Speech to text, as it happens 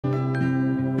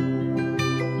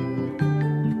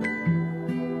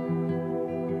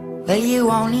Well, you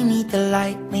only need the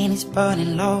light when it's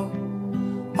burning low.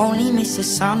 Only miss the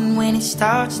sun when it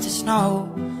starts to snow.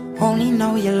 Only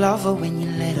know you love her when you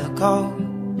let her go.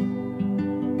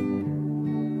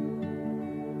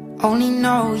 Only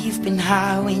know you've been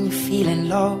high when you're feeling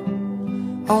low.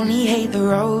 Only hate the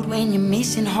road when you're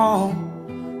missing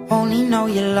home. Only know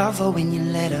you love her when you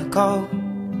let her go.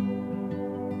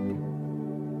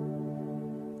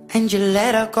 And you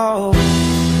let her go.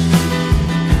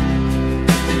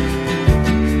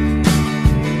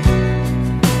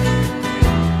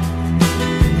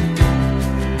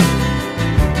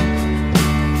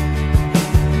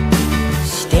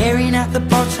 Staring at the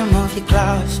bottom of your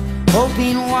glass,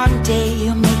 hoping one day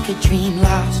you'll make a dream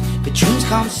last. But dreams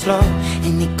come slow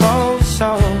and they go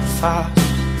so fast.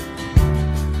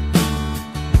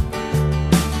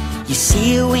 You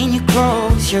see it when you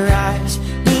close your eyes.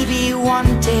 Maybe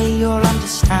one day you'll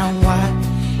understand why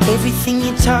everything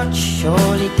you touch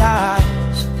surely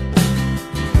dies.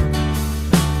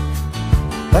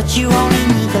 But you only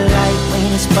need the light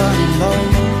when it's burning low.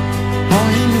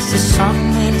 Only miss the sun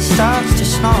when it starts to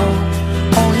snow.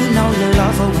 Only know you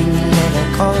love her when you let her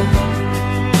go.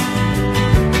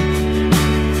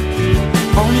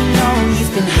 Only know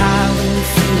you've been high when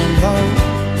you're feeling low.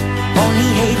 Only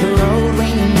hate the road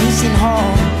when you're missing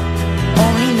home.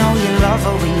 Only know you love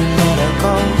her when you let her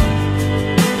go.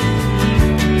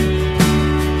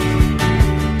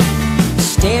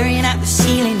 Staring at the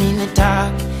ceiling in the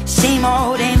dark, same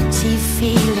old empty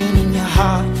feeling in your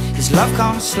heart. 'Cause love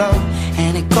comes slow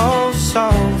and it goes so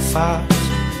fast.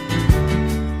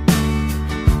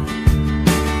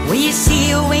 Well, you see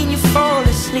her when you fall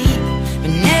asleep,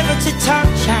 but never to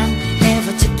touch and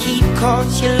never to keep.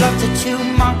 'Cause you loved her too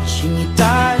much and you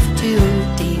dive too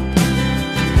deep.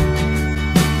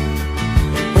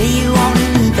 Well, you only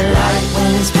need the light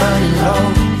when it's burning low.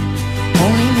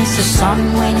 Only miss the sun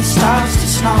when it starts to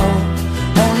snow.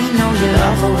 Only know you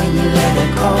love her when you let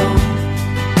her go.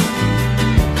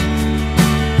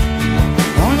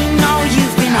 Only know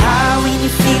you've been high when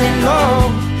you're feeling low.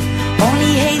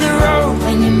 Only hate the road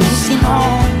when you're missing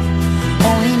home.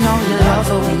 Only know you love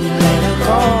her when you let her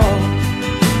go.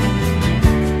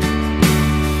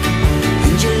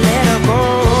 And you let her go.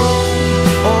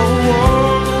 Oh, oh,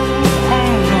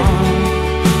 oh, oh.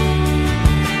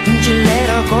 And you let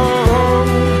her go.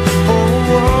 Oh,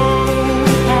 oh,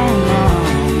 oh, oh.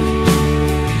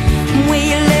 Will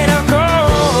you let her go?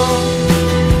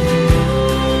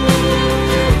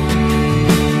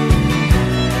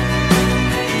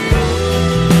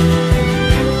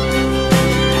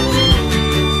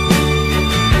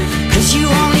 'Cause you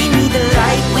only need the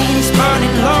light when it's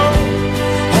burning low.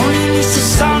 Only miss the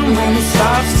sun when it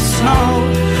starts to snow.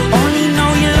 Only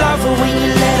know you love her when you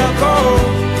let her go.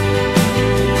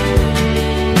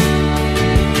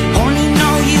 Only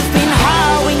know you've been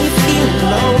high when you're feeling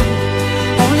low.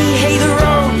 Only hate the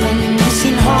road when you're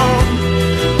missing home.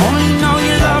 Only know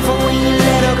you love her when you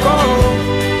let her go.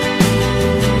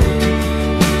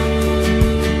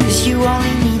 'Cause you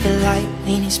only need the light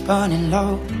when it's burning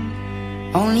low.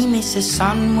 Only miss the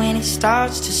sun when it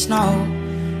starts to snow.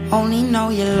 Only know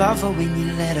you love her when you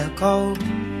let her go.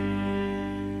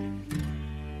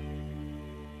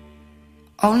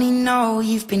 Only know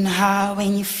you've been high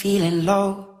when you're feeling low.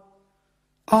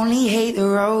 Only hate the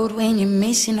road when you're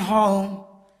missing home.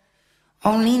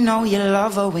 Only know you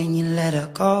love her when you let her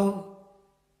go.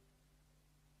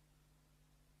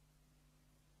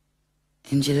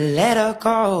 And you let her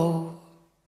go.